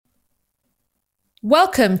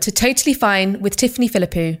Welcome to Totally Fine with Tiffany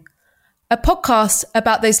Philippou, a podcast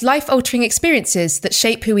about those life-altering experiences that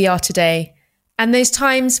shape who we are today and those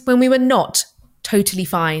times when we were not totally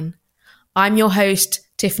fine. I'm your host,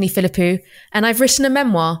 Tiffany Philippou, and I've written a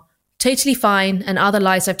memoir, Totally Fine and Other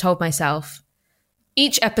Lies I've Told Myself.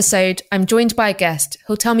 Each episode, I'm joined by a guest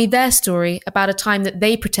who'll tell me their story about a time that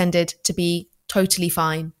they pretended to be totally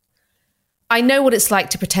fine. I know what it's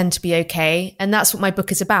like to pretend to be okay, and that's what my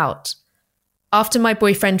book is about. After my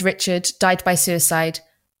boyfriend Richard died by suicide,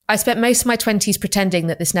 I spent most of my 20s pretending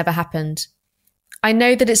that this never happened. I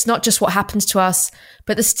know that it's not just what happens to us,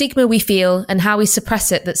 but the stigma we feel and how we suppress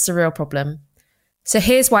it that's the real problem. So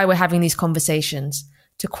here's why we're having these conversations,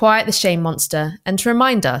 to quiet the shame monster and to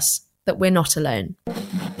remind us that we're not alone.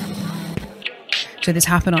 So this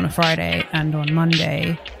happened on a Friday, and on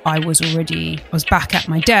Monday I was back at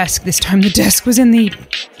my desk. This time the desk was in the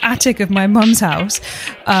attic of my mum's house,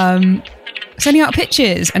 sending out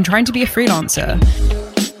pitches and trying to be a freelancer.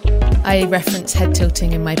 I reference head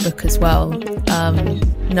tilting in my book as well.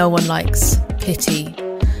 No one likes pity.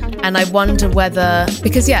 And I wonder whether,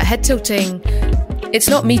 because head tilting, it's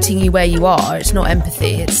not meeting you where you are. It's not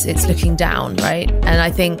empathy. It's looking down, right? And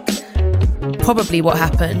I think probably what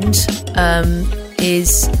happened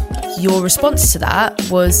is your response to that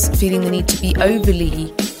was feeling the need to be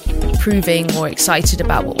overly proving or excited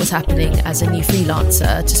about what was happening as a new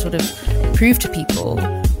freelancer to sort of prove to people,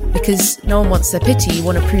 because no one wants their pity. You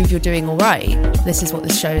want to prove you're doing all right. This is what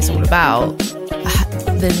this show is all about.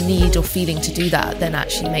 The need or feeling to do that then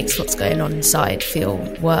actually makes what's going on inside feel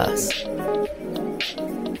worse.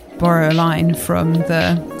 Borrow a line from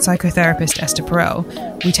the psychotherapist Esther Perel.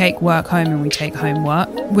 We take work home and we take home work.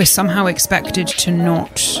 We're somehow expected to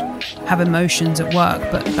not have emotions at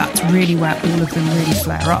work, but that's really where all of them really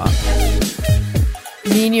flare up.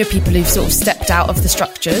 Me and you are people who've sort of stepped out of the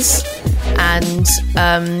structures, and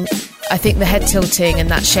I think the head tilting and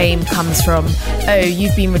that shame comes from,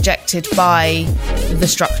 you've been rejected by the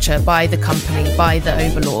structure, by the company, by the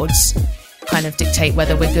overlords, kind of dictate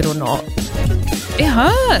whether we're good or not. It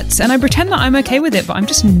hurts, and I pretend that I'm okay with it, but I'm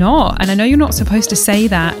just not. And I know you're not supposed to say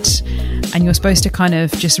that, and you're supposed to kind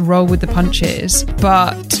of just roll with the punches,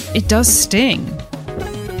 but it does sting.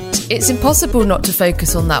 It's impossible not to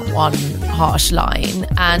focus on that one harsh line,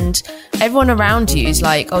 and everyone around you is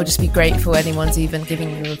like, just be grateful anyone's even giving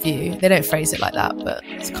you a review. They don't phrase it like that, but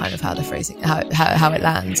it's kind of how they're phrasing it, how it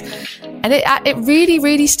lands. And it really,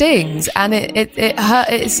 really stings, and it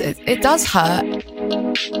hurts. It does hurt.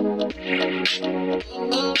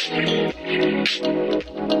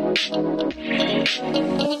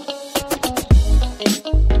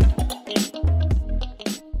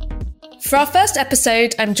 For our first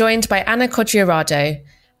episode, I'm joined by Anna Codrea-Rado.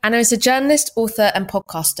 Anna is a journalist, author, and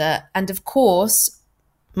podcaster, and of course,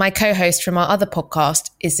 my co-host from our other podcast,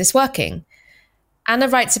 Is This Working? Anna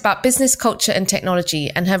writes about business, culture, and technology,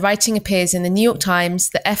 and her writing appears in the New York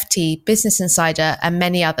Times, the FT, Business Insider, and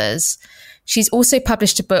many others. She's also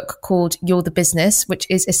published a book called You're the Business, which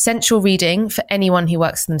is essential reading for anyone who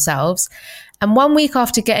works for themselves. And 1 week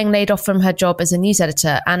after getting laid off from her job as a news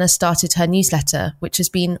editor, Anna started her newsletter, which has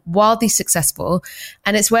been wildly successful.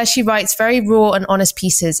 And it's where she writes very raw and honest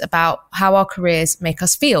pieces about how our careers make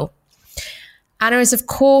us feel. Anna is, of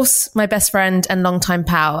course, my best friend and longtime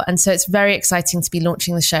pal. And so it's very exciting to be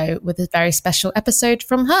launching the show with a very special episode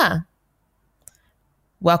from her.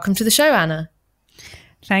 Welcome to the show, Anna.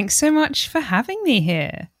 Thanks so much for having me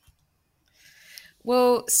here.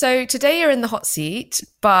 Well, so today you're in the hot seat,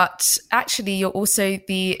 but actually you're also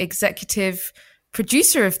the executive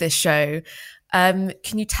producer of this show. Can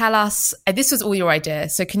you tell us, this was all your idea,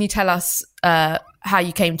 so can you tell us how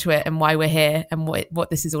you came to it and why we're here and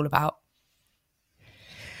what this is all about?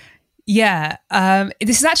 Yeah,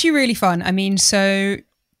 this is actually really fun. I mean, so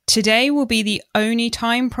today will be the only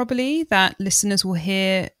time probably that listeners will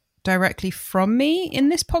hear directly from me in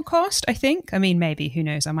this podcast, I think. I mean, maybe, who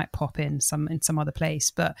knows, I might pop in some other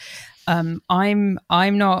place, but I'm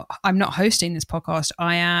not hosting this podcast.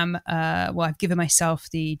 I am I've given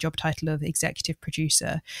myself the job title of executive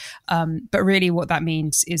producer, but really what that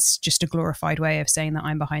means is just a glorified way of saying that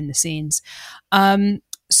I'm behind the scenes.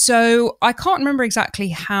 So I can't remember exactly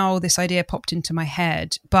how this idea popped into my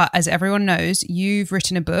head, but as everyone knows, you've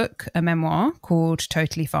written a book, a memoir called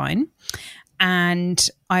Totally Fine. And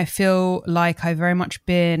I feel like I've very much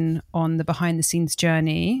been on the behind the scenes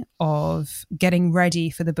journey of getting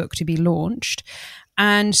ready for the book to be launched.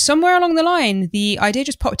 And somewhere along the line, the idea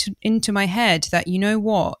just popped into my head that, you know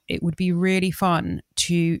what, it would be really fun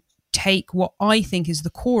to take what I think is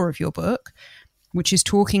the core of your book, which is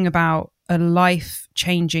talking about a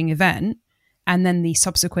life-changing event, and then the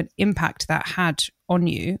subsequent impact that had on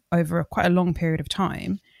you over quite a long period of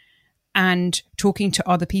time, and talking to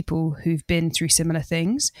other people who've been through similar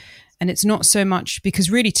things. And it's not so much, because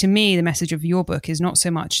really to me, the message of your book is not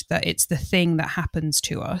so much that it's the thing that happens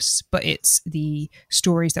to us, but it's the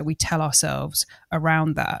stories that we tell ourselves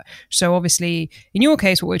around that. So obviously, in your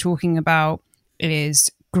case, what we're talking about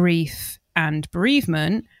is grief and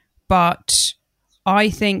bereavement, but I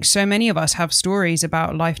think so many of us have stories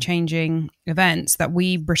about life-changing events that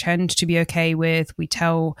we pretend to be okay with. We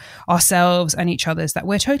tell ourselves and each other's that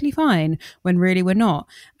we're totally fine when really we're not.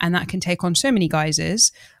 And that can take on so many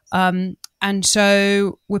guises. And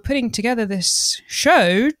so we're putting together this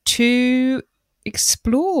show to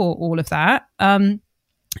explore all of that. And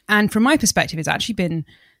from my perspective, it's actually been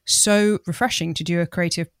so refreshing to do a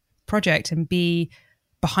creative project and be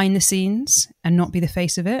behind the scenes and not be the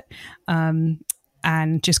face of it.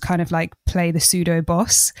 And just kind of like play the pseudo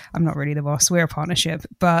boss. I'm not really the boss, we're a partnership.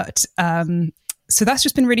 But so that's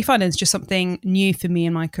just been really fun. It's just something new for me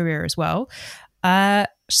in my career as well.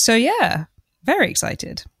 So yeah, very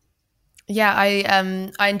excited. Yeah,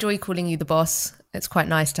 I enjoy calling you the boss. It's quite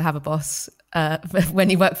nice to have a boss.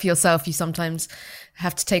 When you work for yourself, you sometimes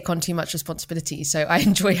have to take on too much responsibility. So I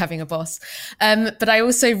enjoy having a boss. But I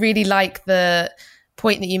also really like the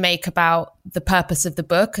point that you make about the purpose of the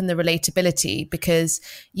book and the relatability, because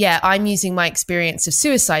I'm using my experience of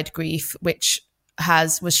suicide grief, which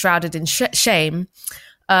was shrouded in shame.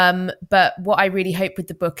 But what I really hope with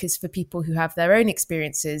the book is for people who have their own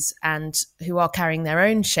experiences and who are carrying their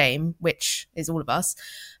own shame, which is all of us,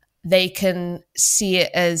 they can see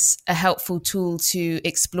it as a helpful tool to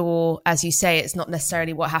explore, as you say, it's not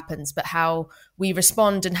necessarily what happens, but how we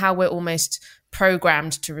respond and how we're almost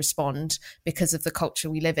programmed to respond because of the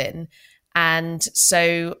culture we live in. And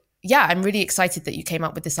so, I'm really excited that you came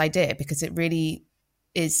up with this idea, because it really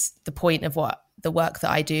is the point of what the work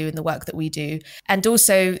that I do and the work that we do. And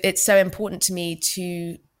also it's so important to me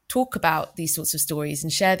to talk about these sorts of stories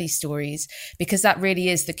and share these stories, because that really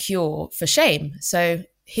is the cure for shame. So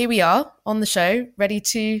here we are on the show, ready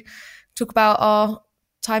to talk about our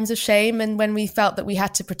times of shame and when we felt that we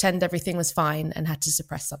had to pretend everything was fine and had to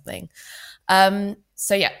suppress something.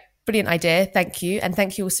 Brilliant idea. Thank you. And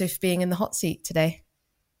thank you also for being in the hot seat today.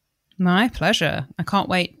 My pleasure. I can't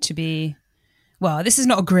wait to be, well, this is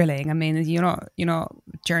not a grilling. I mean, you're not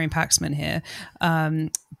Jeremy Paxman here.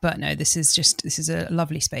 But no, this is a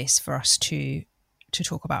lovely space for us to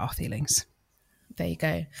talk about our feelings. There you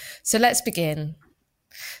go. So let's begin.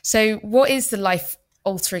 So what is the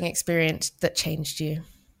life-altering experience that changed you?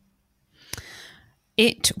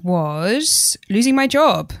 It was losing my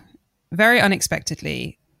job very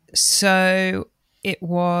unexpectedly. So it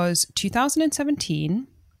was 2017.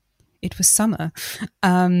 It was summer.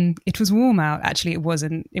 It was warm out. Actually, it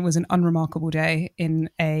wasn't. It was an unremarkable day in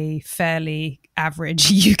a fairly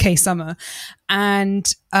average UK summer.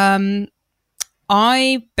 And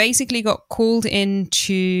I basically got called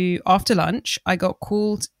into, after lunch, I got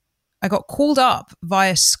called up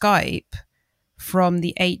via Skype from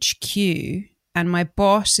the HQ, and my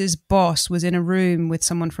boss's boss was in a room with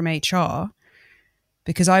someone from HR,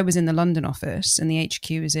 because I was in the London office and the HQ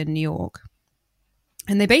is in New York.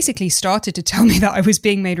 And they basically started to tell me that I was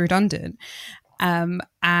being made redundant. And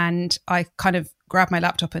I kind of grabbed my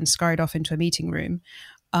laptop and scurried off into a meeting room.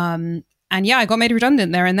 I got made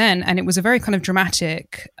redundant there and then. And it was a very kind of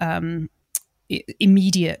dramatic,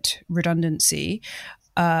 immediate redundancy.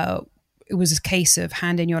 It was a case of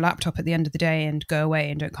hand in your laptop at the end of the day and go away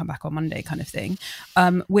and don't come back on Monday kind of thing,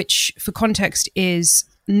 which for context is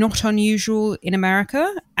not unusual in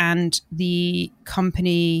America. And the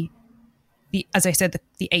company, as I said,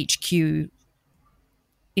 the HQ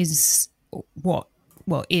is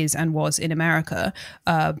is and was in America,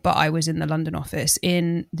 but I was in the London office.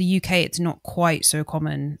 In the UK, it's not quite so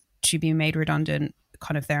common to be made redundant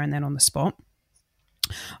kind of there and then on the spot.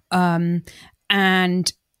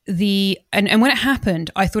 And when it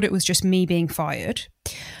happened, I thought it was just me being fired.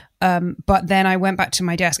 But then I went back to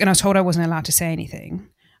my desk and I was told I wasn't allowed to say anything.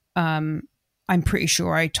 I'm pretty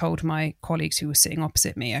sure I told my colleagues who were sitting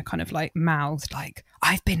opposite me, I kind of like mouthed like,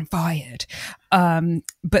 I've been fired.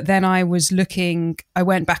 But then I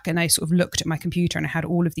went back and I sort of looked at my computer and I had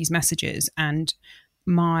all of these messages, and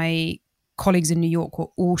my colleagues in New York were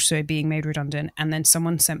also being made redundant. And then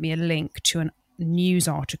someone sent me a link to a news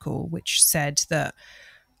article which said that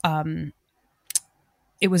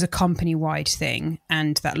it was a company-wide thing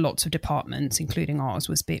and that lots of departments, including ours,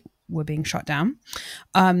 were being shut down.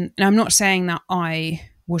 And I'm not saying that I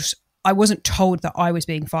wasn't told that I was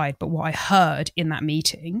being fired, but what I heard in that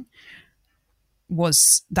meeting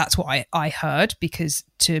that's what I heard, because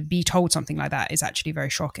to be told something like that is actually very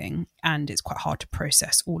shocking, and it's quite hard to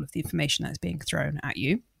process all of the information that's being thrown at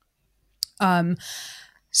you.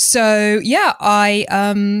 So yeah, I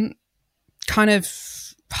kind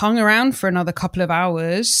of hung around for another couple of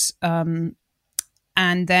hours, and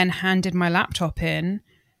then handed my laptop in,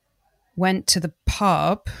 went to the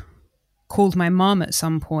pub, called my mum at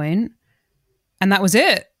some point, and that was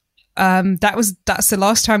it. That's the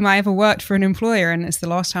last time I ever worked for an employer, and it's the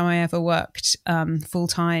last time I ever worked full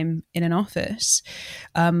time in an office.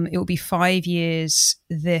 It will be 5 years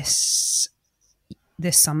this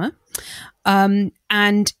summer,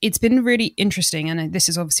 and it's been really interesting. And this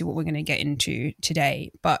is obviously what we're going to get into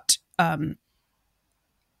today. But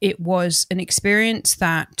it was an experience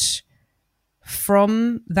that,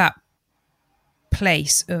 from that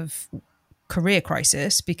place of career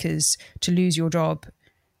crisis, because to lose your job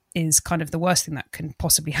is kind of the worst thing that can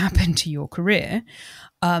possibly happen to your career.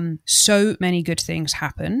 So many good things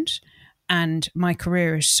happened, and my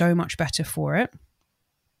career is so much better for it.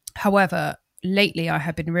 However, lately I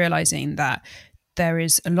have been realizing that there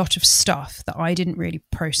is a lot of stuff that I didn't really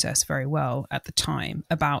process very well at the time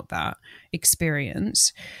about that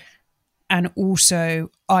experience. And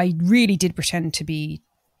also, I really did pretend to be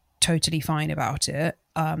totally fine about it,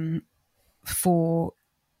 for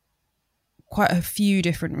quite a few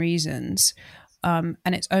different reasons. And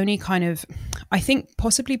it's only kind of, I think,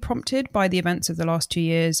 possibly prompted by the events of the last 2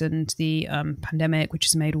 years and the pandemic, which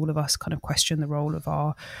has made all of us kind of question the role of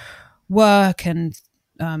our work and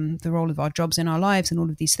the role of our jobs in our lives and all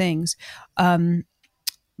of these things.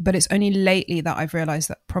 But it's only lately that I've realized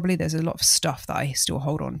that probably there's a lot of stuff that I still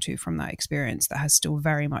hold on to from that experience that has still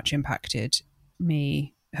very much impacted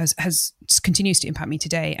me, has continues to impact me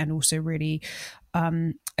today, and also really,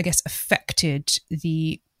 I guess, affected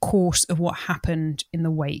the course of what happened in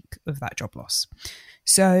the wake of that job loss.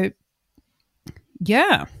 So,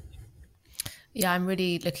 yeah. Yeah, I'm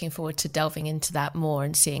really looking forward to delving into that more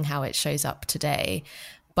and seeing how it shows up today.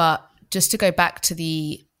 But just to go back to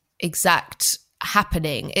the exact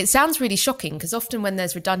happening, it sounds really shocking, because often when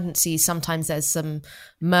there's redundancies, sometimes there's some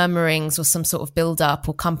murmurings or some sort of build up,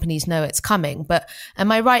 or companies know it's coming. But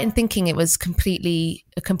am I right in thinking it was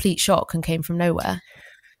a complete shock and came from nowhere?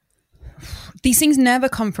 These things never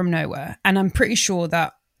come from nowhere. And I'm pretty sure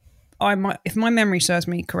that if my memory serves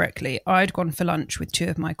me correctly, I'd gone for lunch with two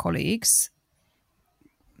of my colleagues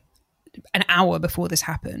an hour before this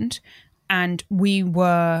happened. And we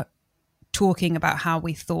were talking about how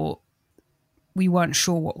we thought we weren't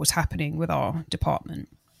sure what was happening with our department.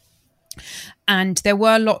 And there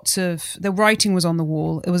were the writing was on the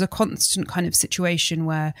wall. It was a constant kind of situation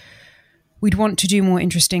where we'd want to do more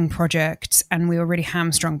interesting projects, and we were really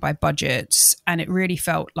hamstrung by budgets. And it really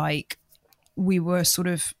felt like we were sort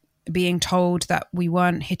of being told that we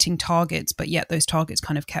weren't hitting targets, but yet those targets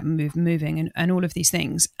kind of kept moving and all of these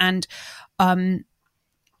things. And, but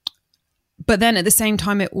then at the same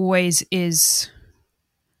time, it always is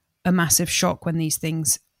a massive shock when these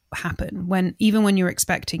things happen. Even when you're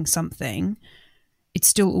expecting something, it's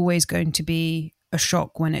still always going to be a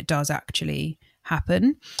shock when it does actually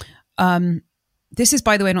happen. This is,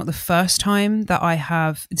 by the way, not the first time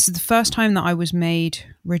this is the first time that I was made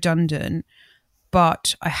redundant,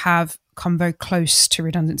 but I have come very close to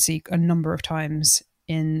redundancy a number of times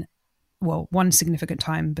one significant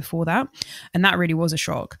time before that. And that really was a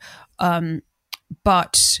shock.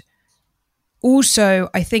 But also,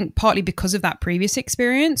 I think partly because of that previous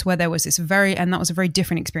experience where there was and that was a very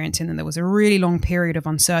different experience, and then there was a really long period of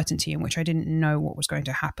uncertainty in which I didn't know what was going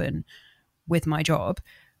to happen with my job.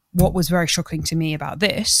 What was very shocking to me about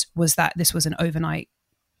this was that this was an overnight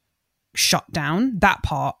shutdown. That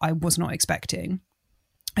part I was not expecting.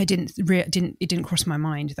 It didn't cross my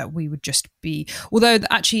mind that we would just be, although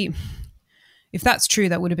actually, if that's true,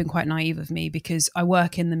 that would have been quite naive of me, because I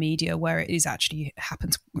work in the media where it is actually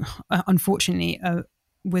happens, unfortunately,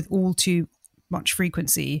 with all too much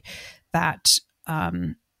frequency, that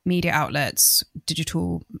media outlets,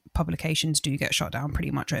 digital publications do get shut down pretty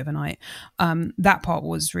much overnight. That part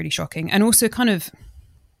was really shocking. And also kind of,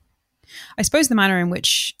 I suppose, the manner in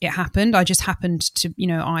which it happened. I just happened to,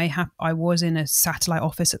 I was in a satellite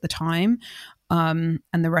office at the time, and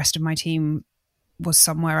the rest of my team was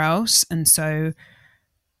somewhere else. And so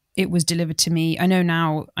it was delivered to me. I know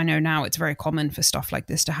now it's very common for stuff like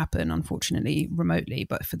this to happen, unfortunately, remotely,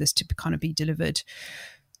 but for this to kind of be delivered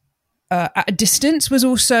at a distance was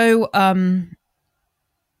also,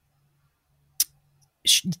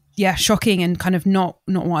 shocking and kind of not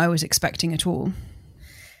what I was expecting at all.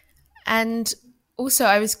 And also,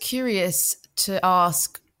 I was curious to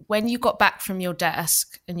ask, when you got back from your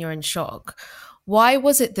desk and you're in shock, Why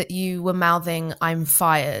was it that you were mouthing, "I'm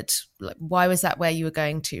fired"? Like, why was that where you were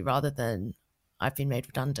going to rather than "I've been made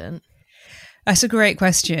redundant"? That's a great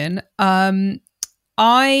question.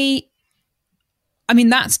 I mean,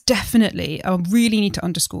 that's definitely, I really need to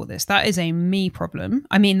underscore this. That is a me problem.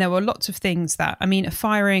 I mean, there were lots of things that, I mean, a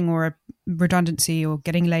firing or a redundancy or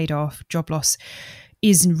getting laid off, job loss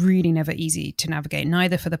is really never easy to navigate,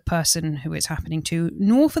 neither for the person who it's happening to,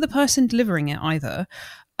 nor for the person delivering it either.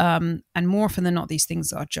 And more often than not, these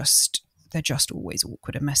things are just, they're just always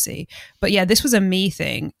awkward and messy. But yeah, this was a me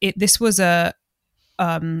thing. This was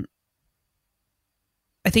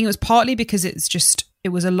I think it was partly because it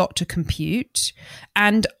was a lot to compute.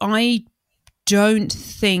 And I don't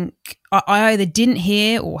think, I either didn't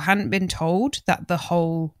hear or hadn't been told that the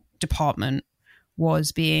whole department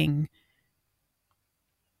was being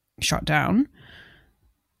shut down.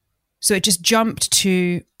 So it just jumped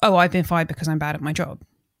to, oh, I've been fired because I'm bad at my job,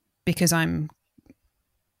 because I'm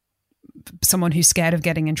someone who's scared of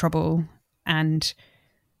getting in trouble. And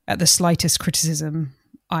at the slightest criticism,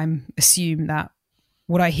 I'm assume that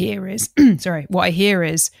what I hear is,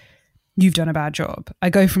 you've done a bad job. I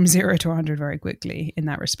go from 0 to 100 very quickly in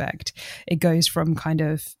that respect. It goes from kind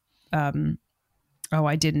of, I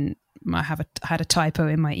had a typo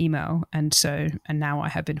in my email, and now I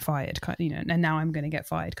have been fired, and now I'm going to get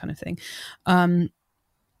fired, kind of thing.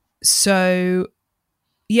 So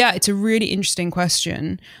yeah, it's a really interesting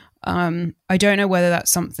question. I don't know whether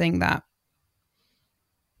that's something that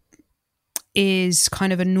is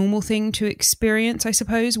kind of a normal thing to experience, I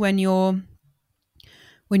suppose, when you're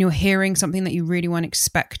hearing something that you really weren't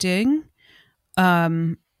expecting,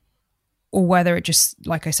 or whether it just,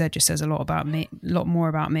 like I said, just says a lot more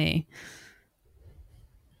about me.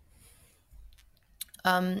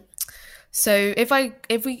 So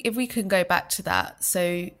if we can go back to that,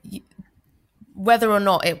 so whether or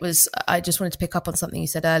not it was, I just wanted to pick up on something you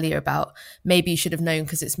said earlier about maybe you should have known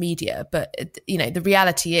because it's media, but the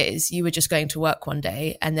reality is you were just going to work one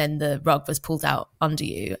day and then the rug was pulled out under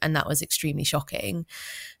you, and that was extremely shocking.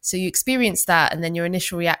 So you experienced that, and then your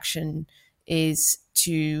initial reaction is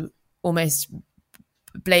to almost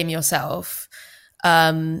blame yourself,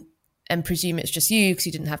 and presume it's just you because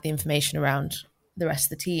you didn't have the information around the rest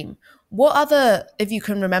of the team. What other, if you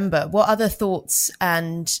can remember, what other thoughts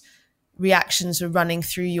and reactions were running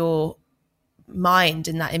through your mind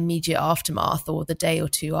in that immediate aftermath, or the day or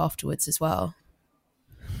two afterwards as well?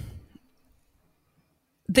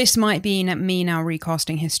 This might be me now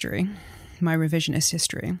recasting history, my revisionist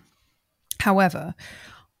history. However,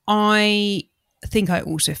 I think I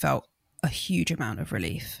also felt a huge amount of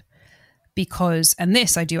relief because, and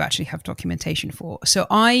this I do actually have documentation for. So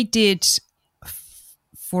I did,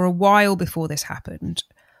 for a while before this happened,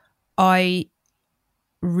 I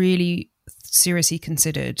really seriously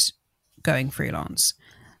considered going freelance,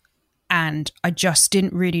 and I just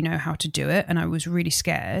didn't really know how to do it, and I was really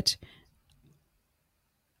scared.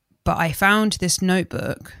 But I found this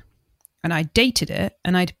notebook and I dated it,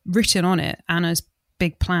 and I'd written on it Anna's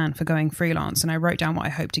big plan for going freelance, and I wrote down what I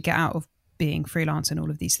hoped to get out of being freelance and all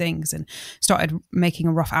of these things, and started making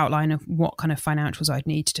a rough outline of what kind of financials I'd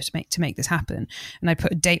need to make this happen. And I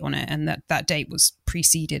put a date on it, and that date was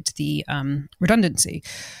preceded the redundancy.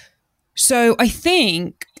 So I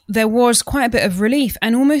think there was quite a bit of relief,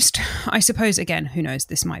 and almost, I suppose, again, who knows,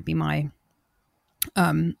 this might be my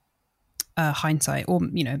hindsight, or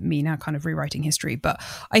me now kind of rewriting history, but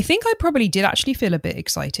I think I probably did actually feel a bit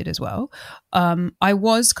excited as well. I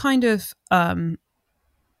was kind of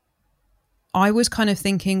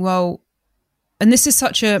thinking, well, and this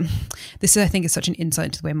I think is such an insight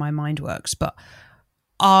into the way my mind works, but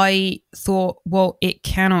I thought, well, it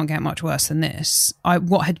cannot get much worse than this.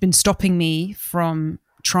 What had been stopping me from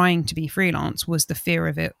trying to be freelance was the fear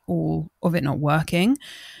of it not working,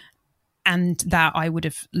 and that I would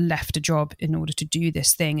have left a job in order to do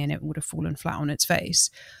this thing and it would have fallen flat on its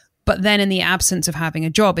face. But then in the absence of having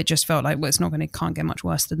a job, it just felt like, well, can't get much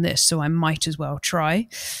worse than this, so I might as well try.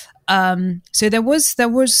 So there was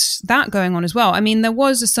that going on as well. I mean, there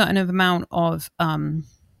was a certain amount of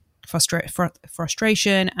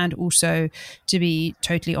frustration, and also, to be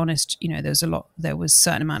totally honest, there was a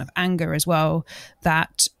certain amount of anger as well,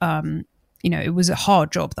 that it was a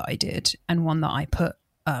hard job that I did, and one that I put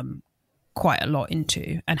quite a lot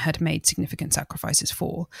into and had made significant sacrifices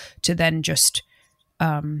for, to then just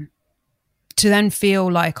feel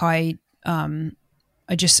like I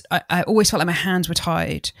always felt like my hands were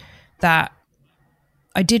tied, that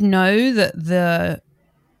I did know that the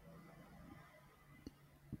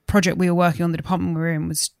project we were working on, the department we were in,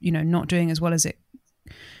 was not doing as well as it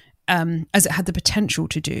had the potential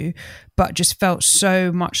to do, but just felt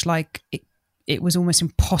so much like it was almost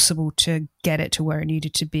impossible to get it to where it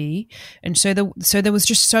needed to be. And so there was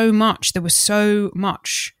just so much. There was so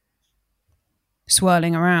much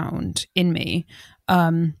swirling around in me.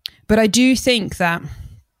 But I do think that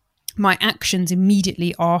my actions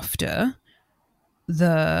immediately after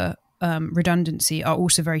the redundancy are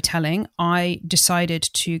also very telling. I decided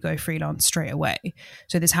to go freelance straight away.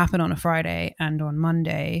 So this happened on a Friday, and on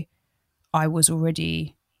Monday I was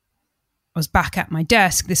back at my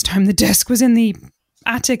desk. This time the desk was in the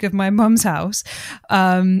attic of my mum's house,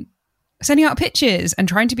 sending out pitches and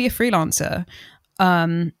trying to be a freelancer.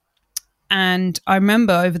 And I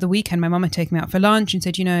remember over the weekend, my mum had taken me out for lunch and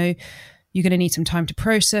said, you're going to need some time to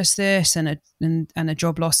process this, and a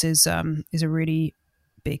job loss is a really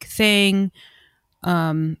big thing.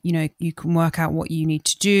 You can work out what you need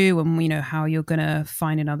to do, and how you're going to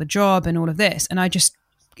find another job and all of this. And it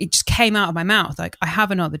just came out of my mouth. Like, I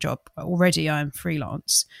have another job already. I'm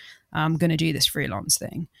freelance. I'm going to do this freelance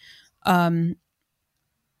thing.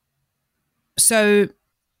 So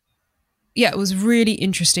yeah, it was a really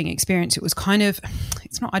interesting experience. It was kind of,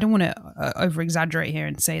 I don't want to over exaggerate here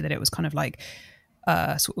and say that it was kind of like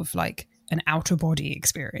sort of like an outer body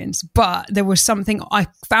experience, but there was something, I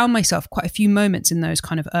found myself quite a few moments in those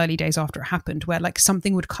kind of early days after it happened where like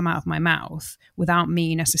something would come out of my mouth without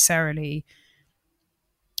me necessarily.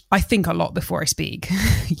 I think a lot before I speak,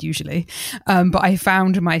 usually. But I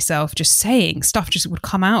found myself just saying stuff just would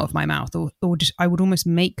come out of my mouth, or just, I would almost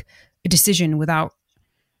make a decision without,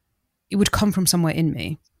 it would come from somewhere in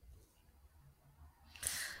me.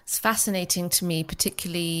 It's fascinating to me,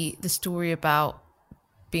 particularly the story about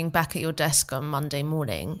being back at your desk on Monday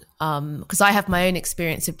morning, because I have my own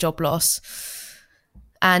experience of job loss.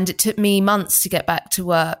 And it took me months to get back to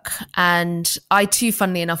work. And I too,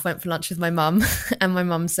 funnily enough, went for lunch with my mum. And my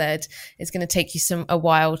mum said, it's going to take you a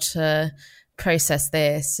while to process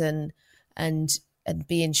this and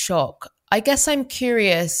be in shock. I guess I'm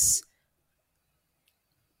curious,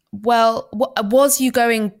 well, was you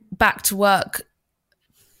going back to work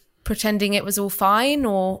pretending it was all fine?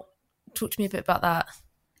 Or talk to me a bit about that.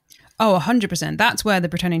 Oh, 100%. That's where the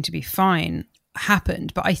pretending to be fine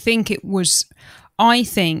happened. But I think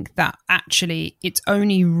that actually it's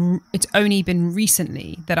only been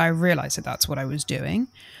recently that I realized that that's what I was doing,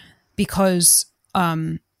 because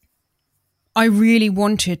I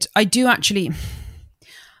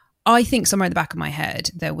think somewhere in the back of my head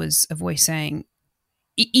there was a voice saying,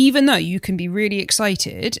 even though you can be really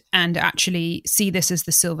excited and actually see this as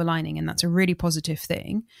the silver lining, and that's a really positive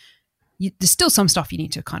thing, there's still some stuff you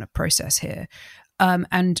need to kind of process here.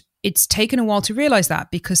 And it's taken a while to realize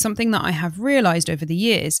that, because something that I have realized over the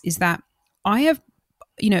years is that I have,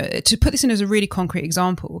 to put this in as a really concrete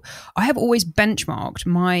example, I have always benchmarked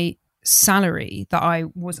my salary that I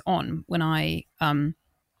was on when I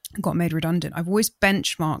got made redundant. I've always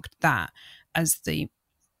benchmarked that as the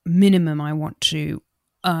minimum I want to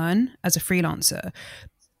earn as a freelancer,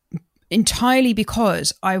 entirely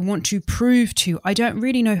because I want to prove to, I don't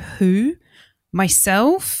really know who,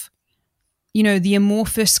 myself, the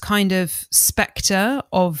amorphous kind of specter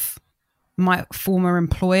of my former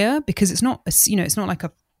employer, because it's not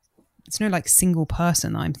no like single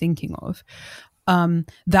person that I'm thinking of,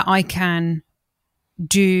 that I can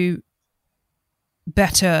do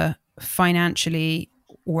better financially,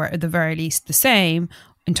 or at the very least the same,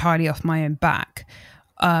 entirely off my own back.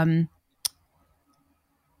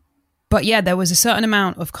 But yeah, there was a certain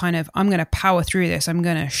amount of kind of, I'm going to power through this. I'm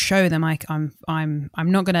going to show them I'm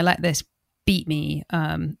not going to let this beat me.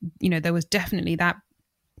 There was definitely that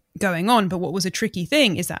going on. But what was a tricky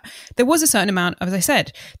thing is that there was a certain amount, as I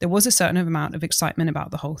said, there was a certain amount of excitement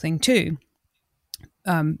about the whole thing too,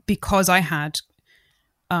 because I had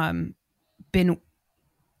been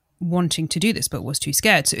wanting to do this but was too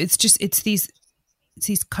scared. So it's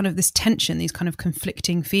these kind of this tension, these kind of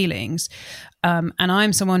conflicting feelings. And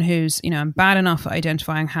I'm someone who's, I'm bad enough at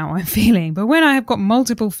identifying how I'm feeling, but when I have got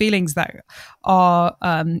multiple feelings that are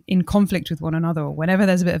in conflict with one another, or whenever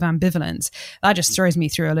there's a bit of ambivalence, that just throws me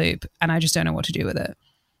through a loop, and I just don't know what to do with it.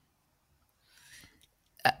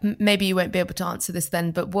 Maybe you won't be able to answer this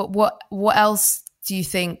then, but what else do you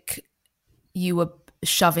think you were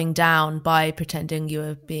shoving down by pretending you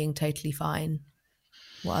were being totally fine?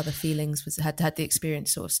 What other feelings had the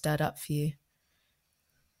experience sort of stirred up for you?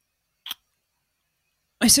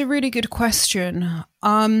 It's a really good question.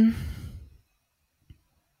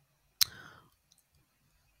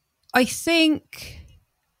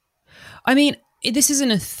 This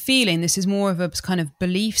isn't a feeling, this is more of a kind of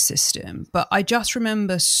belief system, but I just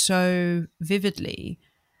remember so vividly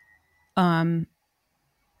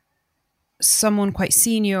someone quite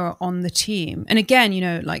senior on the team. And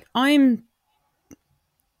again, like I'm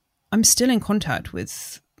I'm still in contact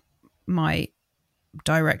with my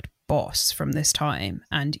direct boss from this time,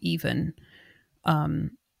 and even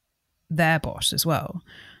their boss as well.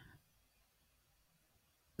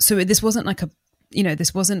 So this wasn't like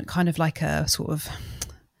this wasn't kind of like a sort of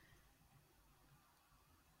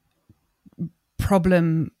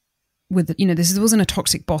problem with, this wasn't a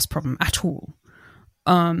toxic boss problem at all.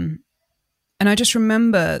 And I just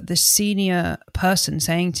remember this senior person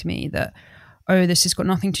saying to me that, oh, this has got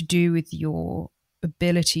nothing to do with your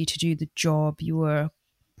ability to do the job. You were a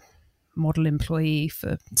model employee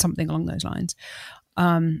for something along those lines.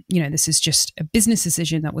 This is just a business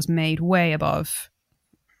decision that was made way above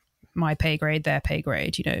my pay grade, their pay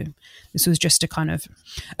grade. This was just a kind of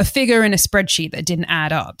a figure in a spreadsheet that didn't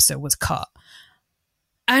add up, so was cut.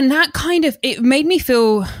 And that it made me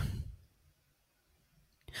feel,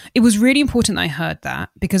 it was really important that I heard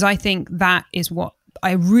that, because I think that is what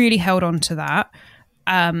I really held on to, that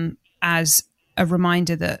as a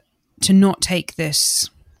reminder that to not take this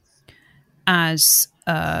as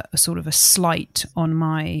a sort of a slight on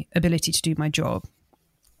my ability to do my job.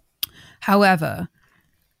 However,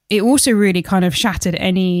 it also really kind of shattered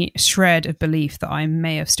any shred of belief that I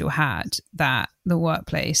may have still had that the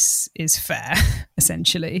workplace is fair,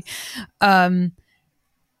 essentially. And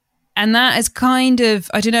that is kind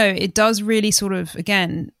of, I don't know, it does really sort of,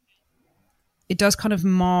 again, it does kind of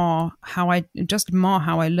mar how I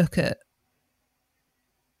look at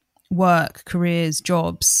work, careers,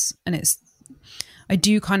 jobs. And I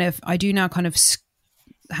do now kind of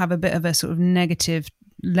have a bit of a sort of negative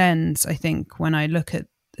lens, I think, when I look at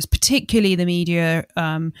particularly the media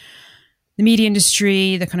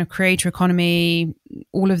industry, the kind of creator economy,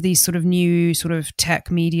 all of these sort of new sort of tech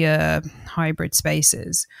media hybrid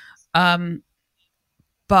spaces.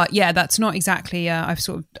 But yeah, that's not exactly, I've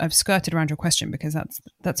skirted around your question, because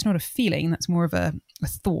that's not a feeling, that's more of a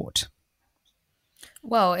thought.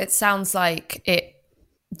 Well, it sounds like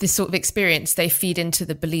this sort of experience, they feed into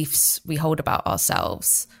the beliefs we hold about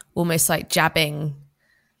ourselves, almost like jabbing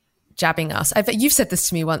us. You've said this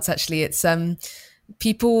to me once, actually. It's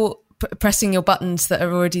people pressing your buttons that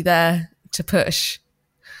are already there to push.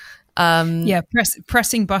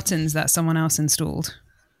 Pressing buttons that someone else installed.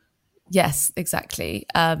 Yes, exactly.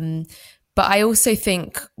 But I also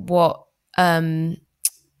think what's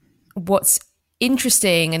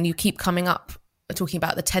interesting, and you keep coming up talking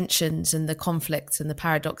about the tensions and the conflicts and the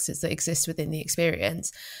paradoxes that exist within the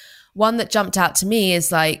experience. One that jumped out to me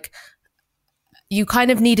is like, you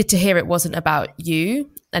kind of needed to hear it wasn't about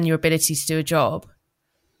you and your ability to do a job.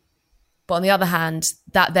 But on the other hand,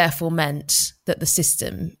 that therefore meant that the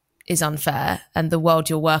system is unfair, and the world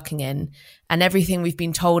you're working in and everything we've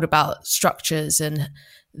been told about structures and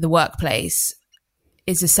the workplace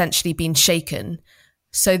is essentially being shaken.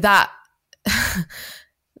 So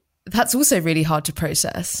that's also really hard to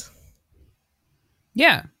process.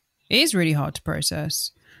 Yeah, it is really hard to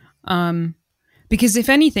process. Because if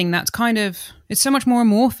anything, that's kind of, it's so much more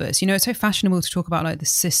amorphous. It's so fashionable to talk about like the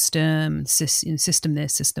system this,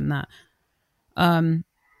 system that.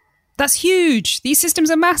 That's huge. These systems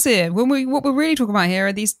are massive. What we're really talking about here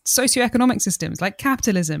are these socioeconomic systems, like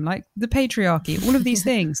capitalism, like the patriarchy, all of these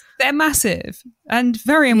things. They're massive and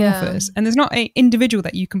very amorphous. Yeah. And there's not an individual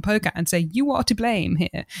that you can poke at and say, you are to blame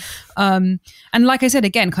here. And like I said,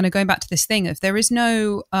 again, kind of going back to this thing of there is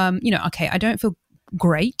no, okay, I don't feel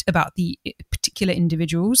great about the particular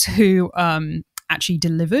individuals who actually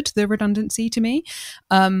delivered the redundancy to me.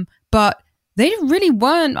 But they really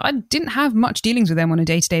weren't, I didn't have much dealings with them on a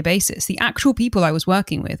day-to-day basis. The actual people I was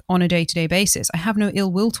working with on a day-to-day basis, I have no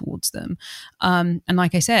ill will towards them. And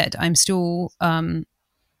like I said, I'm still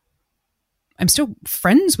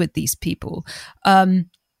friends with these people. And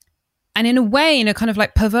in a way, in a kind of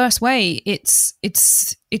like perverse way,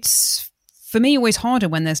 it's for me always harder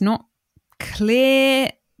when there's not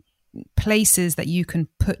clear places that you can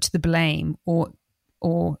put the blame or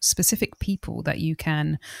specific people that you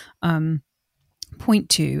can point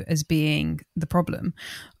to as being the problem.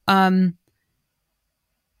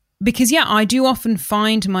 Because I do often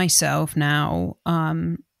find myself now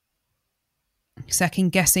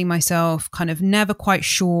second guessing myself, kind of never quite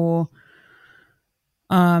sure,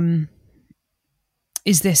 is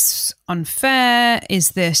this unfair? Is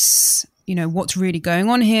this, what's really going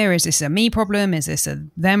on here? Is this a me problem? Is this a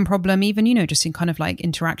them problem? Even, just in kind of like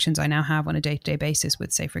interactions I now have on a day-to-day basis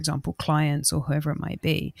with, say, for example, clients or whoever it might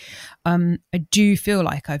be. I do feel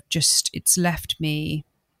like it's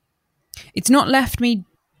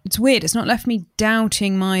weird. It's not left me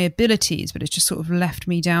doubting my abilities, but it's just sort of left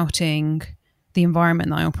me doubting the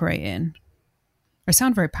environment that I operate in. I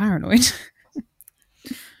sound very paranoid.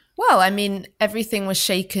 Well, I mean, everything was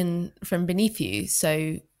shaken from beneath you.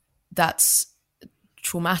 So that's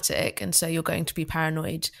traumatic. And so you're going to be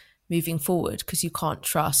paranoid moving forward because you can't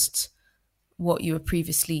trust what you were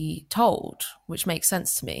previously told, which makes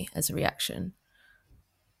sense to me as a reaction.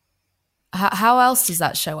 How else does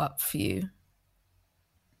that show up for you?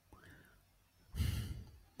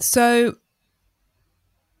 So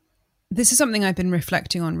this is something I've been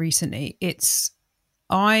reflecting on recently.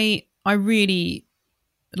 I really,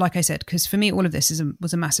 like I said, because for me, all of this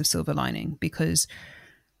was a massive silver lining, because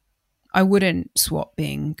I wouldn't swap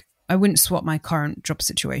my current job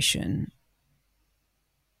situation.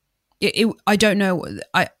 I don't know.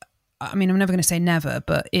 I mean, I'm never going to say never,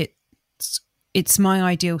 but it's my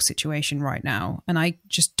ideal situation right now. And I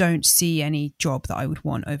just don't see any job that I would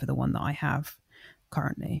want over the one that I have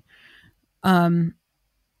currently. That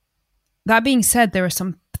being said, there are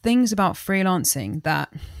some things about freelancing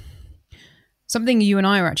that, something you and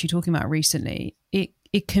I were actually talking about recently,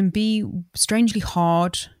 it can be strangely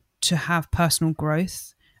hard to have personal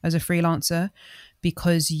growth as a freelancer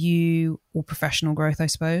or professional growth, I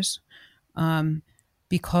suppose,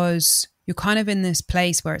 because you're kind of in this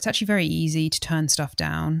place where it's actually very easy to turn stuff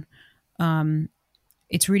down.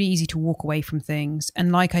 It's really easy to walk away from things.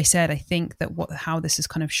 And like I said, I think that how this has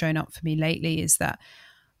kind of shown up for me lately is that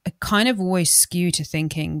I kind of always skew to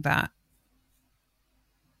thinking that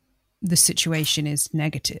the situation is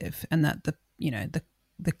negative and that the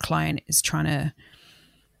client is trying to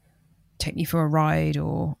take me for a ride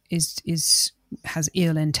or has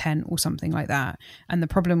ill intent or something like that. And the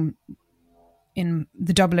problem in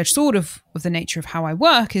the double-edged sword of the nature of how I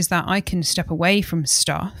work is that I can step away from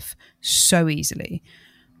stuff so easily.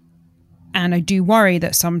 And I do worry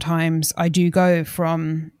that sometimes I do go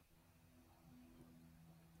from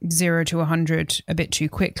 0 to 100 a bit too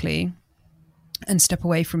quickly and step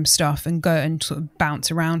away from stuff and go and sort of bounce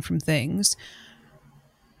around from things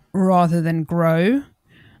rather than grow.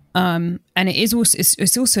 And it's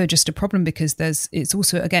also just a problem because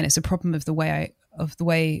it's a problem of the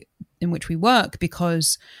way in which we work,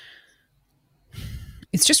 because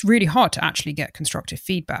it's just really hard to actually get constructive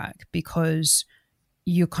feedback, because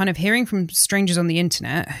you're kind of hearing from strangers on the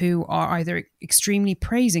internet who are either extremely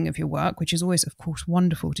praising of your work, which is always, of course,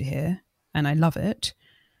 wonderful to hear, and I love it.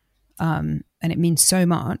 And it means so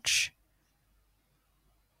much.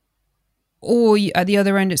 Or at the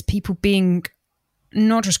other end, it's people being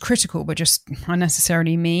not just critical, but just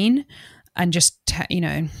unnecessarily mean, and just,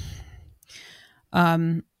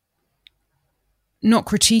 not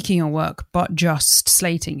critiquing your work, but just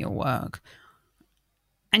slating your work.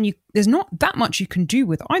 And there's not that much you can do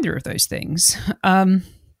with either of those things,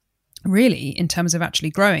 really, in terms of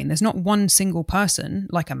actually growing. There's not one single person,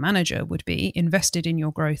 like a manager would be, invested in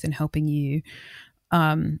your growth and helping you,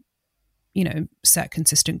 set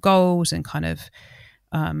consistent goals and kind of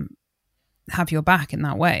have your back in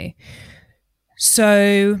that way.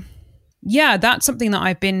 So, yeah, that's something that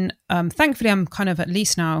I've been, thankfully, I'm kind of at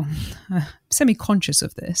least now semi-conscious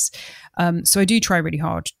of this. So I do try really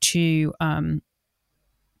hard to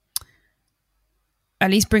at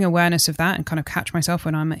least bring awareness of that and kind of catch myself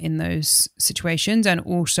when I'm in those situations. And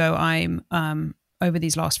also I'm, over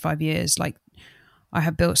these last 5 years, like, I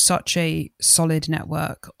have built such a solid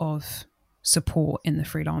network of support in the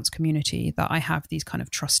freelance community that I have these kind of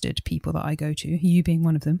trusted people that I go to, you being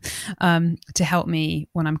one of them, to help me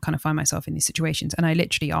when I'm kind of find myself in these situations. And I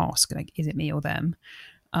literally ask, like, is it me or them?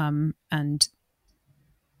 And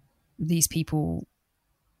these people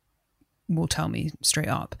will tell me straight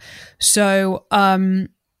up. So,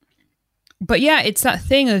 but yeah, it's that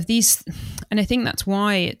thing of these, and I think that's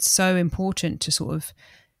why it's so important to sort of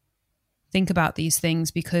think about these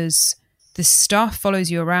things, because this stuff follows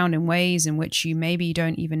you around in ways in which you maybe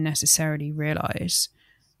don't even necessarily realize.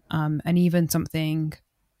 And even something,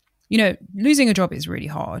 losing a job is really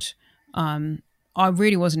hard. I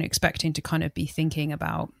really wasn't expecting to kind of be thinking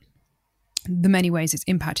about the many ways it's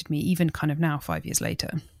impacted me, even kind of now 5 years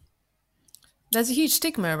later. There's a huge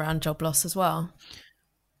stigma around job loss as well.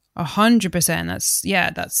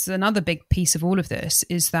 100%. That's another big piece of all of this,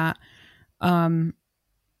 is that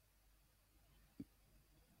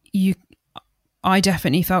I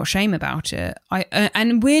definitely felt shame about it.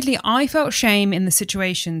 And weirdly, I felt shame in the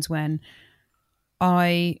situations when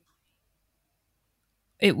it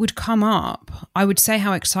would come up. I would say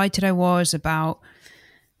how excited I was about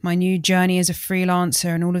my new journey as a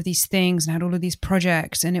freelancer and all of these things, and had all of these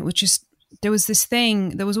projects, and it was just, there was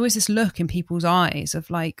always this look in people's eyes of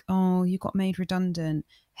like, oh, you got made redundant,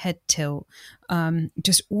 head tilt.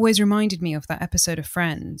 Just always reminded me of that episode of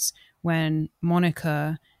Friends when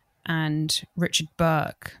Monica and Richard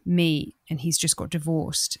Burke meet, and he's just got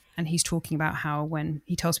divorced, and he's talking about how when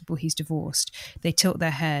he tells people he's divorced, they tilt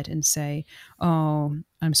their head and say, "Oh,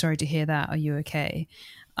 I'm sorry to hear that. Are you okay?"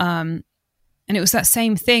 And it was that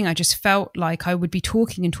same thing. I just felt like I would be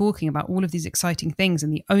talking and talking about all of these exciting things,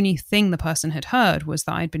 and the only thing the person had heard was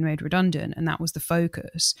that I'd been made redundant, and that was the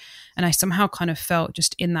focus. And I somehow kind of felt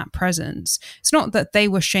just in that presence. It's not that they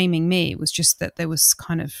were shaming me. It was just that there was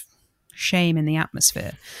kind of shame in the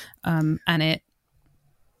atmosphere. And it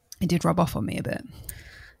did rub off on me a bit.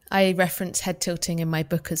 I reference head tilting in my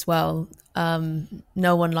book as well.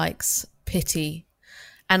 No one likes pity.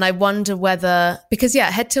 And I wonder whether, because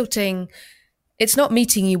head tilting, it's not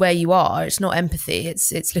meeting you where you are. It's not empathy.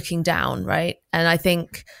 It's looking down, right? And I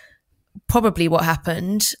think probably what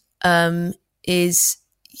happened is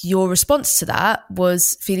your response to that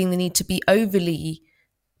was feeling the need to be overly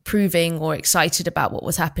proving or excited about what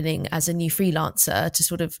was happening as a new freelancer to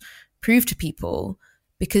sort of prove to people,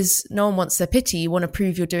 because no one wants their pity. You want to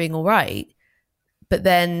prove you're doing all right. But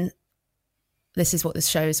then this is what this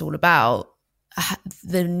show is all about.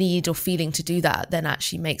 The need or feeling to do that then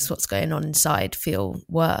actually makes what's going on inside feel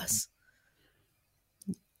worse.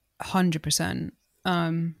 100%.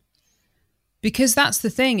 Because that's the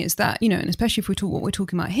thing, is that, and especially if what we're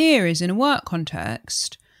talking about here is in a work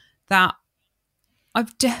context, that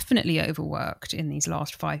I've definitely overworked in these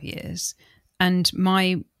last 5 years, and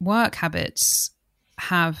my work habits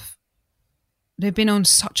they've been on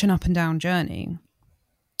such an up and down journey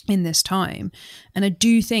in this time. And I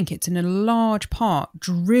do think it's in a large part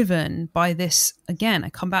driven by this, again, I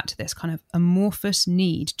come back to this kind of amorphous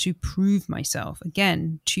need to prove myself,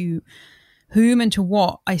 again, to whom and to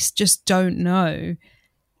what, I just don't know.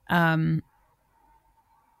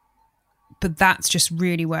 But that's just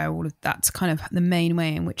really where that's kind of the main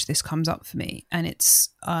way in which this comes up for me. And it's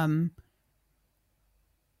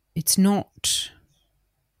not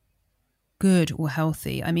good or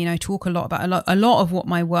healthy. I mean, I talk a lot about a lot of what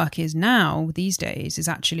my work is now these days is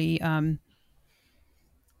actually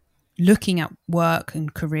looking at work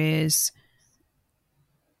and careers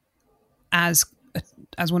as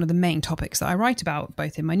one of the main topics that I write about,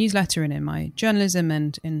 both in my newsletter and in my journalism,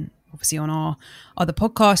 and in obviously on our other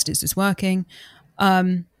podcast, Is This Working?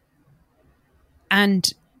 And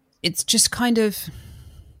it's just kind of,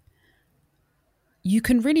 you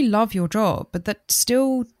can really love your job, but that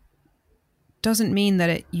still doesn't mean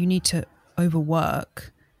that you need to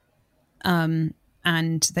overwork, and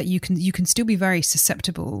that you can still be very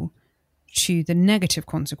susceptible to the negative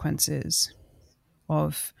consequences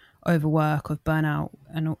of overwork, of burnout,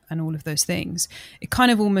 and all of those things. It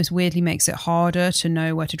kind of almost weirdly makes it harder to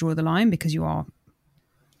know where to draw the line, because you are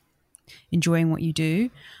enjoying what you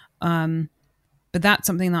do. But that's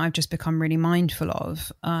something that I've just become really mindful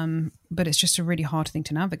of. But it's just a really hard thing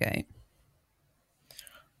to navigate.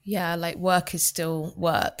 Yeah, like work is still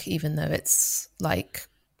work, even though it's like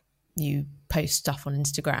you post stuff on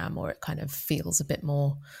Instagram, or it kind of feels a bit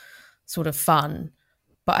more sort of fun.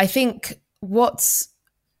 But I think what's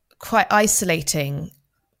quite isolating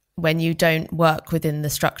when you don't work within the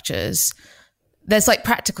structures, there's like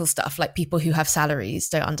practical stuff, like people who have salaries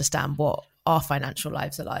don't understand what our financial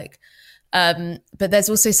lives are like. But there's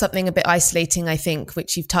also something a bit isolating, I think,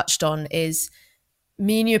 which you've touched on, is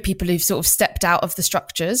me and you are people who've sort of stepped out of the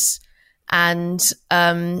structures. And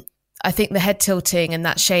I think the head tilting and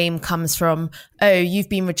that shame comes from, oh, you've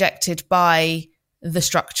been rejected by the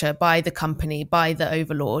structure, by the company, by the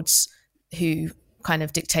overlords who kind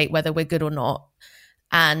of dictate whether we're good or not.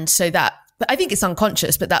 And so that, but I think it's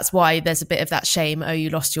unconscious, but that's why there's a bit of that shame. Oh, you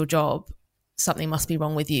lost your job, something must be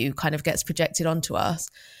wrong with you, kind of gets projected onto us.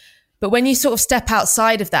 But when you sort of step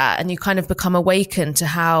outside of that and you kind of become awakened to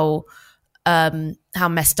how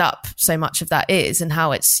messed up so much of that is, and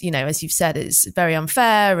how it's, as you've said, it's very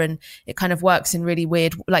unfair, and it kind of works in really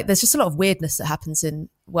weird, like there's just a lot of weirdness that happens in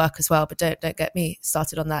work as well. But don't get me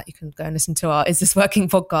started on that. You can go and listen to our Is This Working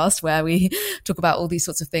podcast, where we talk about all these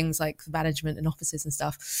sorts of things like management and offices and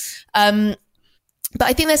stuff. But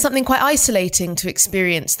I think there's something quite isolating to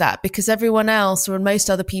experience that, because everyone else, or most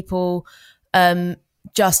other people,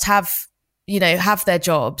 just have their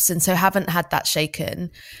jobs, and so haven't had that shaken.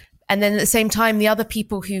 And then at the same time, the other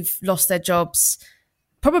people who've lost their jobs,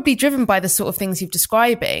 probably driven by the sort of things you're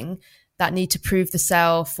describing, that need to prove the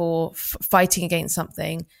self or fighting against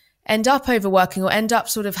something, end up overworking, or end up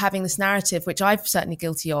sort of having this narrative, which I've certainly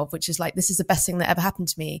guilty of, which is like, this is the best thing that ever happened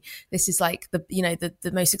to me. This is like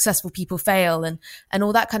the most successful people fail, and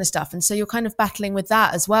all that kind of stuff. And so you're kind of battling with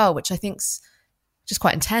that as well, which I think's just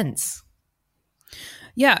quite intense.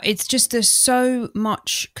 Yeah, it's just, there's so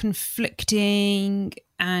much conflicting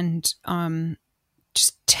and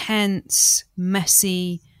just tense,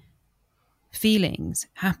 messy feelings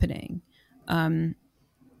happening. And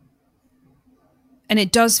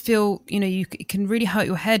it does feel, it can really hurt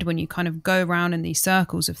your head when you kind of go around in these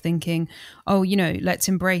circles of thinking, oh, let's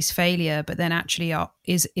embrace failure. But then actually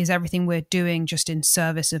is everything we're doing just in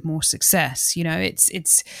service of more success?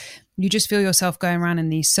 It's you just feel yourself going around in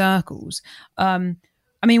these circles. What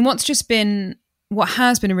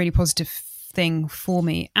has been a really positive thing for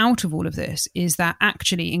me out of all of this is that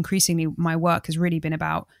actually increasingly my work has really been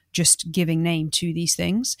about just giving name to these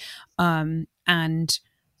things.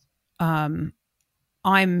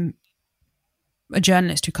 I'm a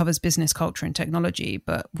journalist who covers business, culture, and technology,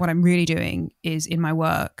 but what I'm really doing is in my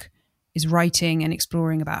work is writing and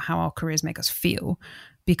exploring about how our careers make us feel,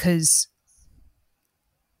 because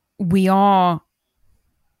we are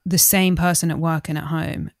the same person at work and at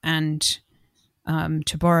home. And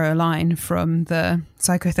to borrow a line from the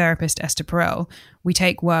psychotherapist Esther Perel, we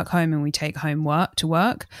take work home and we take home work to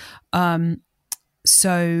work.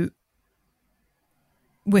 So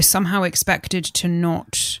we're somehow expected to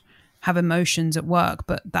not have emotions at work,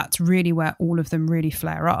 but that's really where all of them really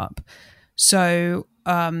flare up. So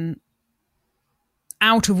out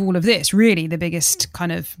of all of this, really the biggest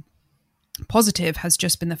kind of positive has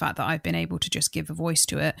just been the fact that I've been able to just give a voice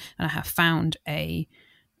to it, and I have found a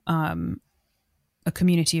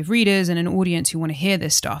community of readers and an audience who want to hear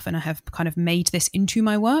this stuff, and I have kind of made this into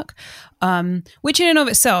my work, which in and of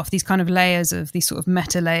itself, these kind of layers of these sort of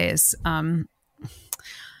meta layers,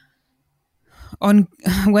 on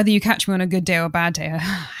whether you catch me on a good day or a bad day, I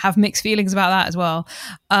have mixed feelings about that as well.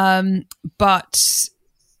 But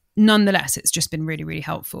nonetheless, it's just been really, really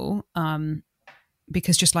helpful,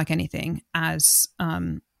 because just like anything, as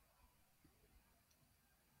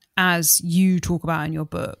you talk about in your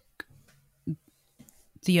book,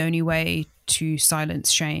 the only way to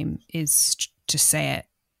silence shame is to say it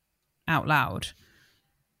out loud.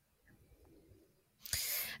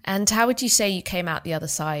 And how would you say you came out the other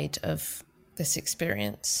side of this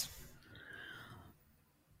experience?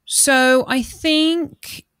 So I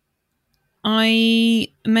think I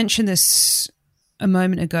mentioned this a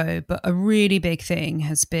moment ago, but a really big thing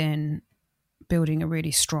has been building a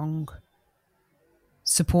really strong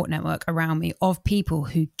support network around me of people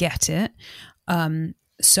who get it.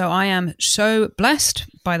 So I am so blessed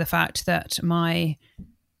by the fact that my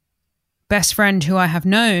best friend, who I have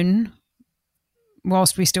known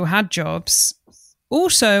whilst we still had jobs,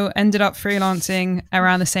 also ended up freelancing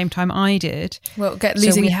around the same time I did. Well, around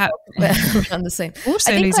the same.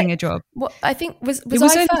 Also losing a job. Well, I think was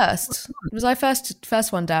I first? Was I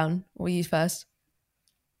first one down, or were you first?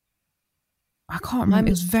 I can't remember.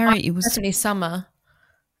 It was definitely summer.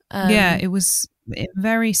 It was a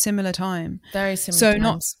very similar time. Very similar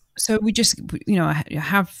times. So we just, I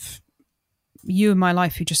have you in my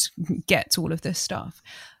life who just gets all of this stuff.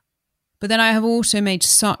 But then I have also made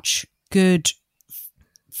such good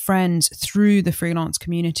friends through the freelance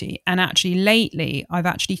community. And actually lately, I've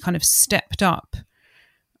actually kind of stepped up.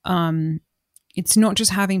 It's not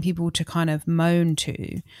just having people to kind of moan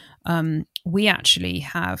to. We actually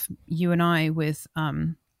have, you and I with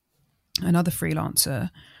another freelancer,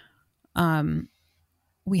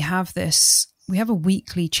 we have a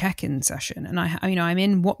weekly check-in session, and I'm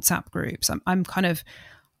in WhatsApp groups.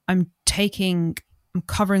 I'm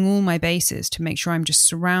covering all my bases to make sure I'm just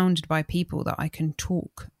surrounded by people that I can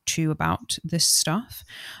talk to about this stuff.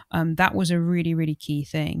 That was a really, really key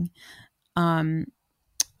thing. And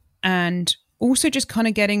also just kind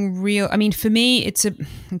of getting real. I mean, for me,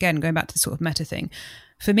 again, going back to the sort of meta thing,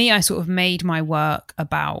 for me, I sort of made my work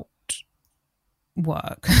about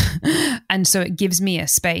work. And so it gives me a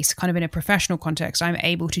space kind of in a professional context. I'm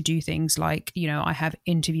able to do things like, I have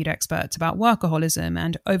interviewed experts about workaholism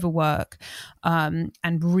and overwork, and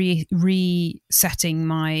resetting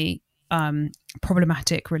my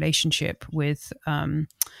problematic relationship with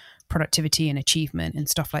productivity and achievement and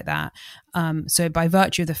stuff like that. So by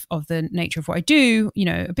virtue of the nature of what I do,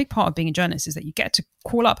 a big part of being a journalist is that you get to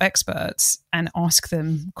call up experts and ask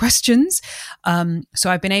them questions. So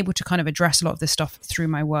I've been able to kind of address a lot of this stuff through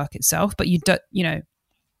my work itself, but it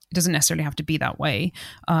doesn't necessarily have to be that way.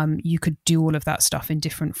 You could do all of that stuff in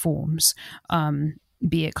different forms,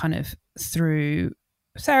 be it kind of through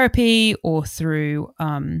therapy or through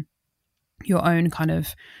your own kind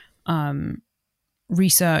of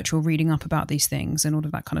research or reading up about these things and all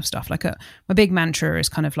of that kind of stuff. Like my big mantra is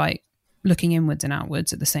kind of like looking inwards and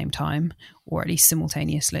outwards at the same time, or at least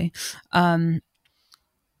simultaneously, to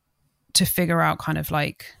figure out kind of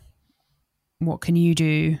like what can you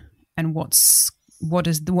do and what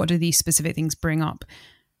do these specific things bring up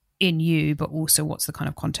in you, but also what's the kind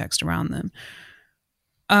of context around them.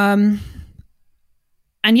 And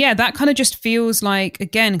yeah, that kind of just feels like,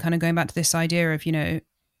 again, kind of going back to this idea of,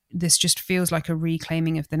 this just feels like a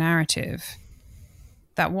reclaiming of the narrative.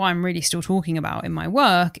 That what I'm really still talking about in my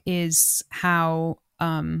work is how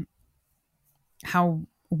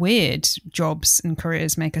weird jobs and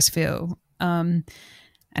careers make us feel, and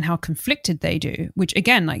how conflicted they do, which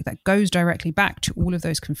again, like that goes directly back to all of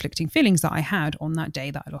those conflicting feelings that I had on that day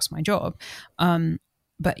that I lost my job.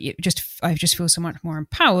 But I just feel so much more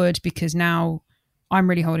empowered because now I'm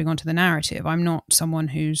really holding on to the narrative. I'm not someone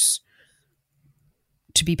who's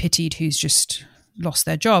to be pitied, who's just lost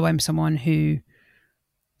their job. I'm someone who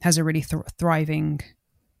has a really thriving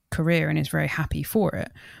career and is very happy for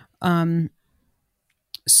it.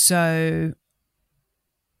 So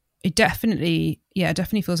it definitely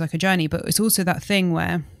feels like a journey, but it's also that thing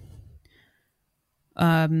where,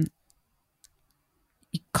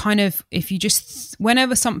 you kind of, if you just,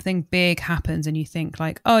 whenever something big happens and you think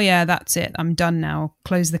like, oh yeah, that's it, I'm done now,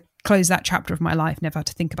 close that chapter of my life, never have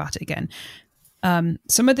to think about it again.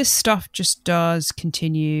 Some of this stuff just does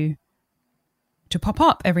continue to pop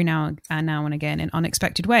up every now and again in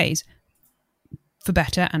unexpected ways, for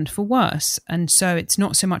better and for worse. And so it's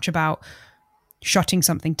not so much about shutting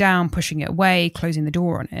something down, pushing it away, closing the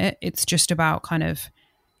door on it. It's just about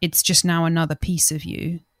it's just now another piece of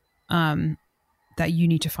you, that you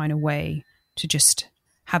need to find a way to just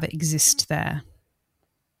have it exist there.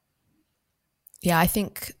 Yeah, I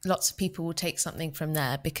think lots of people will take something from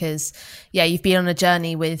there because, yeah, you've been on a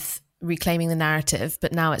journey with reclaiming the narrative,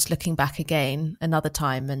 but now it's looking back again another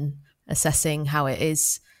time and assessing how it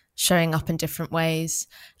is showing up in different ways.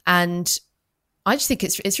 And I just think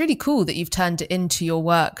it's really cool that you've turned it into your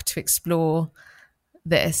work to explore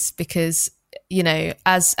this because,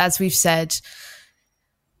 as we've said,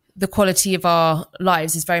 the quality of our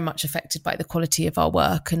lives is very much affected by the quality of our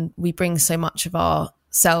work, and we bring so much of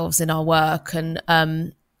ourselves in our work. And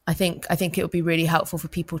I think it would be really helpful for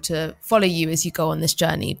people to follow you as you go on this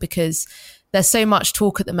journey, because there's so much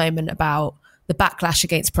talk at the moment about the backlash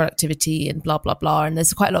against productivity and blah, blah, blah. And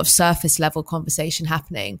there's quite a lot of surface level conversation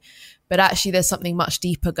happening, but actually there's something much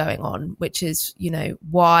deeper going on, which is,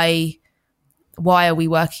 why are we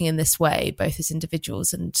working in this way, both as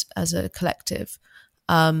individuals and as a collective?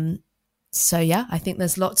 So yeah, I think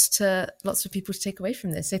there's lots for people to take away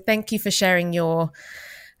from this. So thank you for sharing your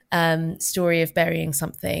story of burying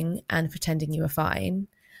something and pretending you were fine.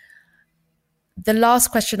 The last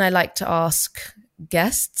question I like to ask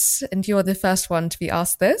guests, and you're the first one to be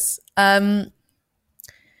asked this.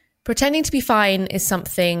 Pretending to be fine is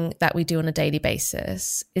something that we do on a daily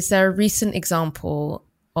basis. Is there a recent example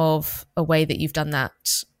of a way that you've done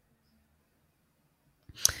that?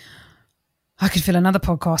 I could fill another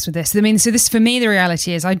podcast with this. I mean, so this, for me, the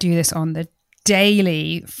reality is I do this on the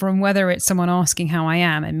daily, from whether it's someone asking how I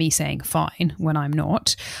am and me saying fine when I'm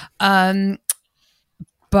not.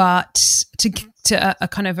 But to a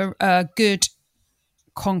kind of a good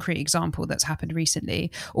concrete example that's happened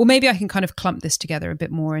recently, or maybe I can kind of clump this together a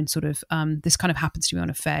bit more and sort of, this kind of happens to me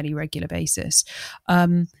on a fairly regular basis.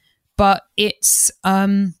 But it's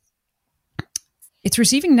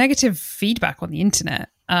receiving negative feedback on the internet.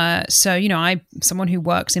 So, I'm someone who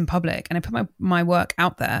works in public and I put my work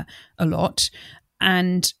out there a lot.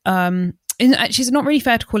 And actually, it's not really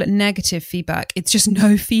fair to call it negative feedback. It's just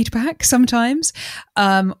no feedback sometimes,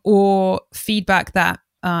 or feedback that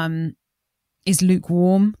is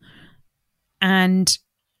lukewarm. And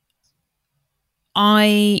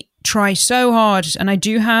I try so hard, and I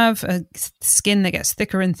do have a skin that gets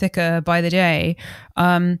thicker and thicker by the day.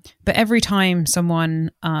 But every time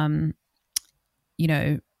someone,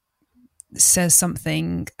 says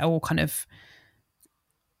something or kind of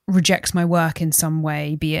rejects my work in some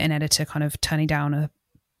way, be it an editor kind of turning down a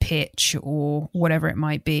pitch or whatever it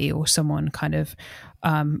might be, or someone kind of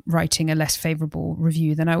writing a less favorable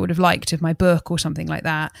review than I would have liked of my book or something like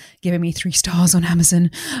that, giving me 3 stars on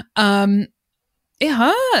Amazon. It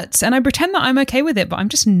hurts, and I pretend that I'm okay with it, but I'm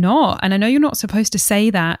just not. And I know you're not supposed to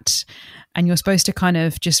say that, and you're supposed to kind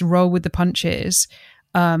of just roll with the punches.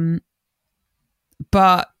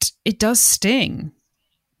 But it does sting.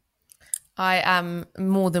 I am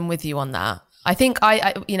more than with you on that. I think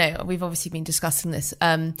we've obviously been discussing this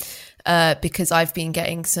because I've been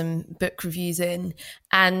getting some book reviews in,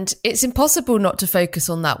 and it's impossible not to focus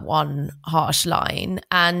on that one harsh line.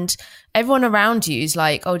 And everyone around you is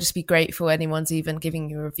like, "Oh, just be grateful anyone's even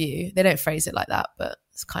giving you a review." They don't phrase it like that, but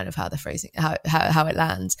it's kind of how they're phrasing how it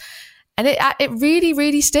lands. And it really,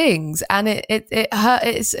 really stings, and it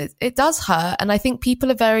hurts. It does hurt, and I think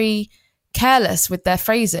people are very careless with their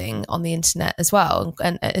phrasing on the internet as well.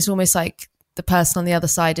 And it's almost like the person on the other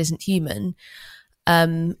side isn't human.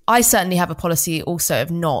 I certainly have a policy also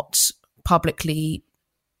of not publicly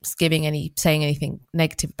saying anything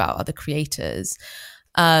negative about other creators.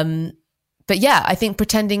 But yeah, I think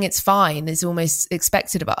pretending it's fine is almost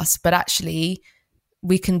expected of us, but actually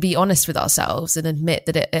we can be honest with ourselves and admit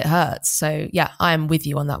that it hurts. So yeah, I am with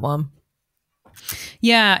you on that one.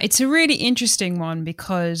 Yeah, it's a really interesting one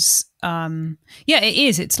because, it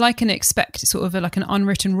is. It's like like an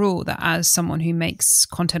unwritten rule that as someone who makes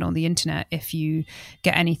content on the internet, if you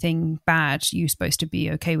get anything bad, you're supposed to be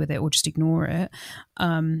okay with it or just ignore it.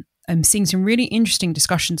 I'm seeing some really interesting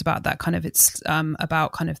discussions about that kind of, it's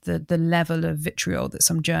about kind of the level of vitriol that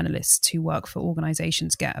some journalists who work for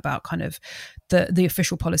organizations get about kind of the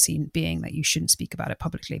official policy being that you shouldn't speak about it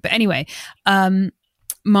publicly. But anyway,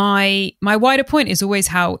 my wider point is always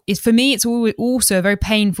for me, it's also a very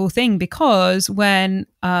painful thing because when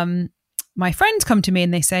my friends come to me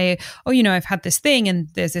and they say, oh, I've had this thing and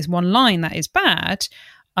there's this one line that is bad,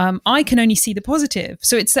 I can only see the positive.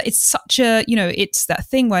 So it's such a, it's that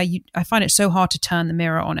thing where I find it so hard to turn the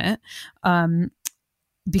mirror on it,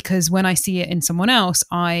 because when I see it in someone else,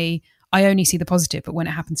 I only see the positive, but when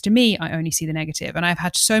it happens to me, I only see the negative. And I've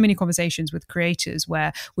had so many conversations with creators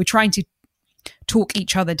where we're trying to talk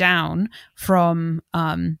each other down from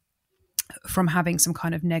having some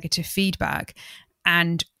kind of negative feedback,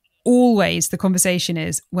 and always the conversation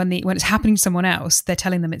is when it's happening to someone else, they're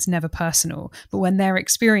telling them it's never personal, but when they're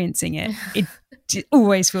experiencing it, it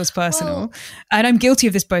always feels personal. Well, and I'm guilty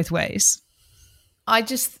of this both ways. I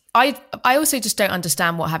also just don't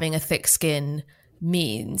understand what having a thick skin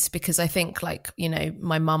means, because I think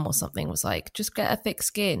my mum or something was like, just get a thick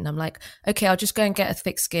skin. I'm like, okay, I'll just go and get a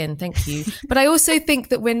thick skin, thank you. But I also think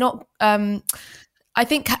that we're not I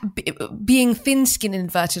think being thin-skinned in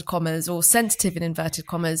inverted commas or sensitive in inverted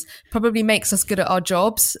commas probably makes us good at our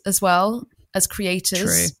jobs as well as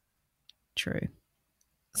creators. True.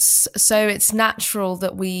 So it's natural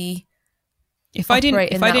that we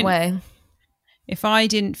operate in that way. If I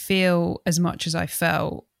didn't feel as much as I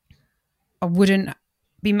felt, I wouldn't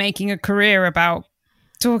be making a career about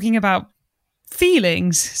talking about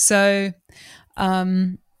feelings. So,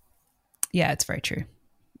 it's very true.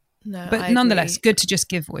 No, but nonetheless, good to just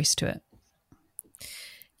give voice to it.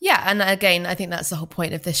 Yeah, and again, I think that's the whole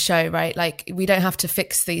point of this show, right? Like, we don't have to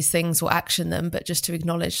fix these things or action them, but just to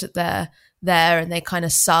acknowledge that they're there and they kind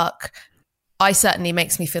of suck. Certainly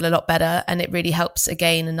makes me feel a lot better, and it really helps.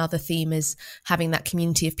 Again, another theme is having that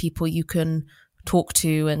community of people you can talk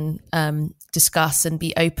to and discuss and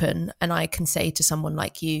be open. And I can say to someone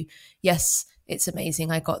like you, yes, it's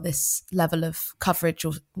amazing, I got this level of coverage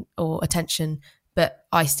or attention, but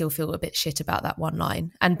I still feel a bit shit about that one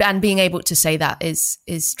line. And being able to say that is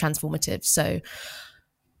transformative. So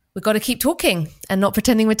we've got to keep talking and not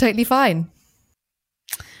pretending we're totally fine.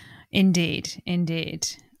 Indeed.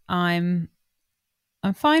 I'm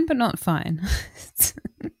fine, but not fine.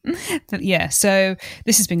 But yeah, so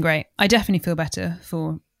this has been great. I definitely feel better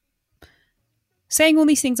for saying all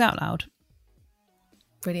these things out loud.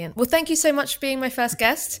 Brilliant. Well, thank you so much for being my first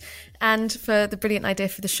guest and for the brilliant idea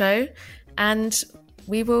for the show. And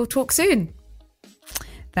we will talk soon.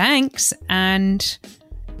 Thanks. And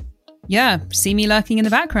yeah, see me lurking in the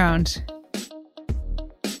background.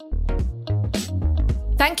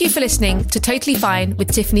 Thank you for listening to Totally Fine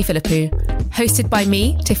with Tiffany Philippou, hosted by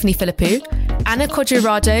me, Tiffany Philippou. Anna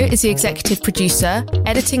Codrea-Rado is the executive producer.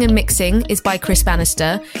 Editing and mixing is by Chris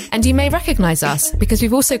Bannister. And you may recognise us because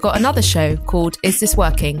we've also got another show called Is This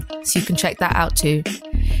Working? So you can check that out too.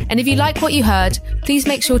 And if you like what you heard, please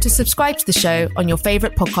make sure to subscribe to the show on your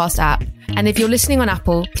favourite podcast app. And if you're listening on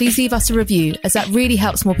Apple, please leave us a review, as that really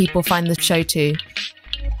helps more people find the show too.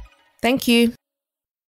 Thank you.